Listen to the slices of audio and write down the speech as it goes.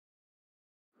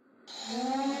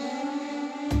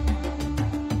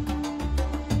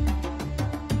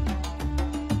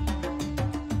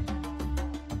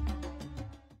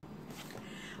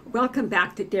Welcome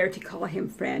back to Dare to Call Him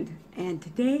Friend. And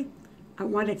today I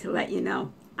wanted to let you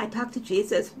know I talk to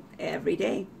Jesus every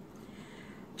day.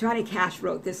 Johnny Cash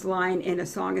wrote this line in a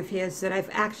song of his that I've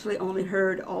actually only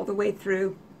heard all the way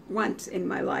through once in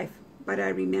my life, but I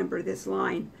remember this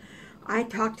line. I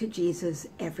talk to Jesus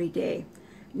every day.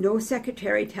 No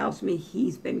secretary tells me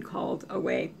he's been called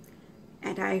away.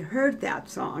 And I heard that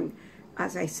song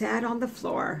as I sat on the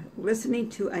floor listening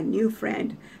to a new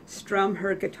friend strum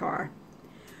her guitar.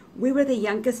 We were the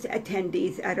youngest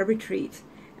attendees at a retreat,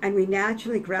 and we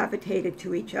naturally gravitated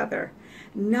to each other.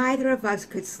 Neither of us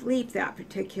could sleep that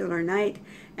particular night,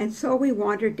 and so we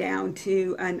wandered down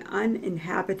to an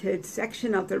uninhabited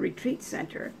section of the retreat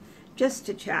center just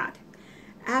to chat.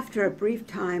 After a brief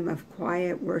time of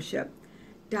quiet worship,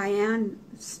 Diane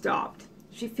stopped.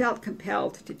 She felt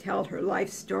compelled to tell her life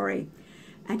story,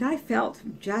 and I felt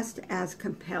just as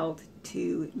compelled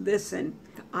to listen.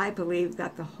 I believe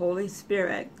that the Holy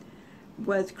Spirit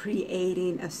was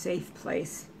creating a safe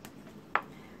place.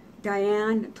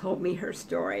 Diane told me her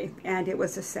story, and it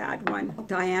was a sad one.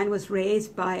 Diane was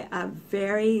raised by a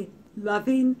very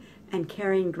loving and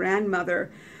caring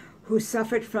grandmother who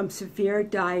suffered from severe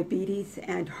diabetes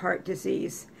and heart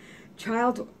disease.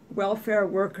 Child welfare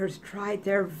workers tried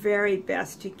their very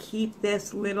best to keep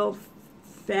this little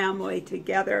family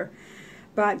together,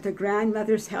 but the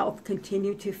grandmother's health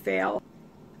continued to fail,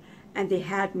 and they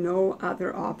had no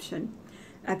other option.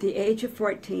 At the age of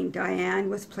 14, Diane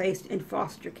was placed in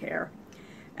foster care.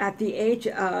 At the age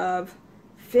of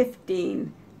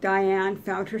 15, Diane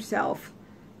found herself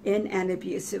in an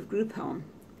abusive group home.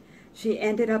 She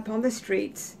ended up on the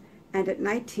streets, and at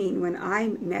 19, when I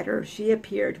met her, she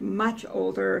appeared much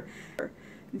older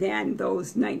than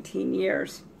those 19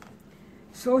 years.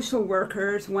 Social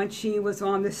workers, once she was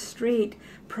on the street,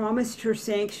 promised her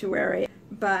sanctuary,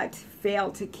 but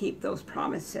failed to keep those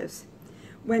promises.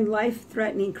 When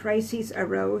life-threatening crises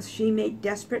arose, she made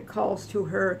desperate calls to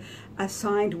her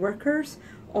assigned workers,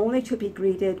 only to be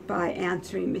greeted by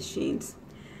answering machines.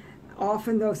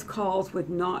 Often those calls would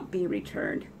not be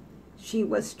returned. She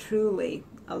was truly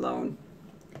alone.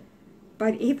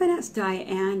 But even as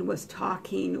Diane was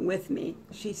talking with me,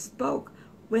 she spoke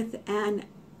with an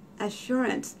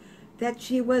assurance that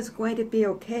she was going to be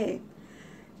okay.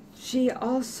 She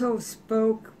also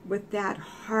spoke with that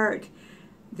heart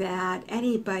that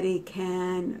anybody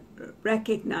can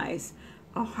recognize,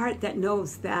 a heart that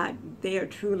knows that they are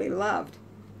truly loved.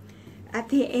 At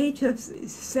the age of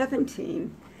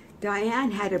 17,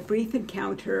 Diane had a brief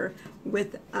encounter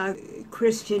with a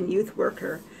Christian youth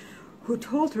worker who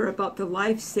told her about the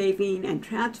life-saving and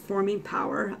transforming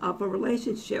power of a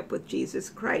relationship with Jesus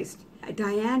Christ.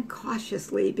 Diane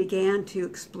cautiously began to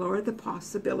explore the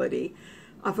possibility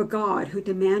of a God who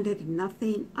demanded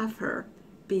nothing of her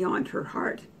beyond her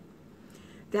heart.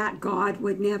 That God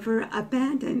would never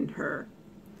abandon her.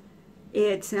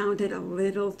 It sounded a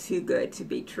little too good to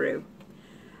be true.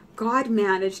 God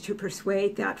managed to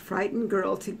persuade that frightened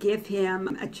girl to give him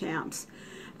a chance,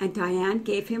 and Diane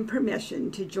gave him permission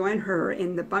to join her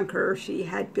in the bunker she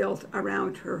had built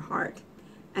around her heart,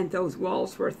 and those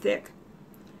walls were thick.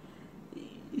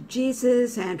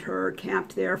 Jesus and her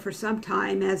camped there for some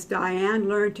time as Diane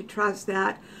learned to trust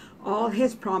that all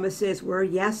his promises were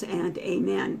yes and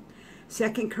amen.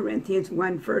 2 Corinthians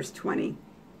 1 verse 20.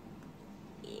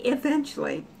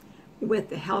 Eventually, with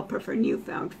the help of her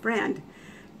newfound friend,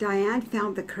 Diane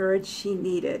found the courage she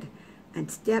needed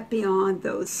and stepped beyond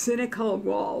those cynical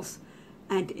walls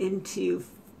and into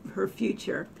her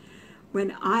future.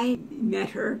 When I met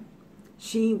her,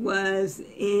 she was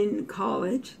in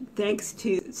college thanks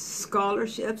to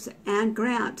scholarships and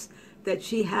grants that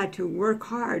she had to work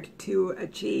hard to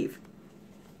achieve.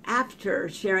 After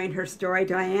sharing her story,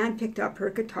 Diane picked up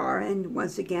her guitar and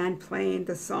once again playing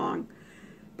the song.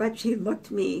 But she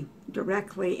looked me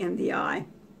directly in the eye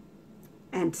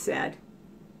and said,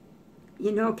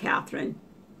 "You know, Catherine,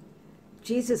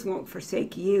 Jesus won't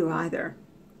forsake you either.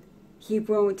 He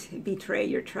won't betray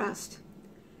your trust,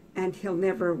 and he'll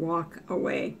never walk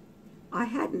away." I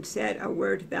hadn't said a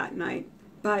word that night,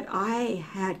 but I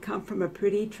had come from a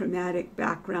pretty traumatic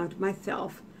background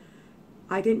myself.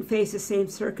 I didn't face the same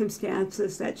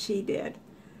circumstances that she did,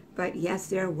 but yes,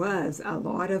 there was a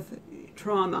lot of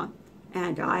trauma,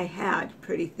 and I had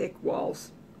pretty thick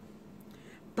walls.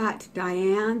 But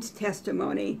Diane's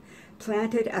testimony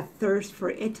planted a thirst for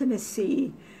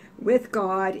intimacy with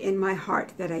God in my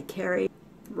heart that I carry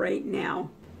right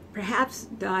now. Perhaps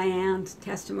Diane's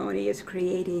testimony is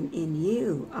creating in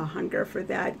you a hunger for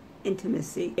that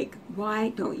intimacy. Why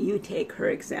don't you take her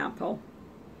example?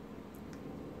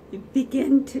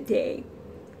 Begin today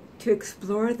to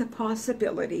explore the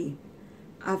possibility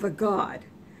of a God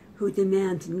who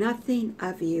demands nothing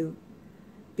of you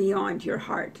beyond your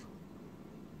heart.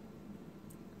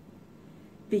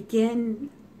 Begin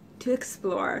to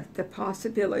explore the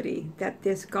possibility that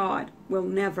this God will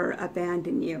never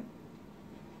abandon you.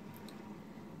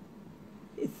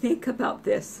 Think about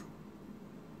this.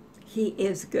 He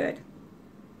is good,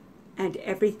 and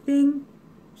everything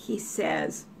he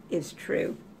says is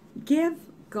true. Give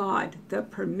God the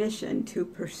permission to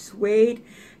persuade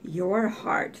your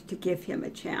heart to give him a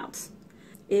chance.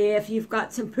 If you've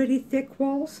got some pretty thick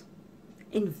walls,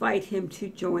 invite him to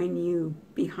join you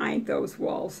behind those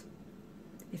walls.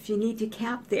 If you need to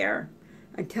camp there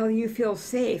until you feel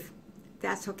safe,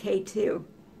 that's okay too.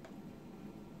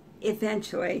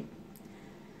 Eventually,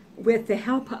 with the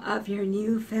help of your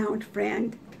newfound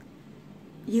friend,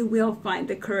 you will find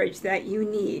the courage that you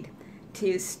need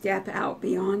to step out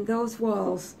beyond those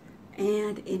walls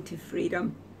and into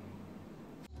freedom.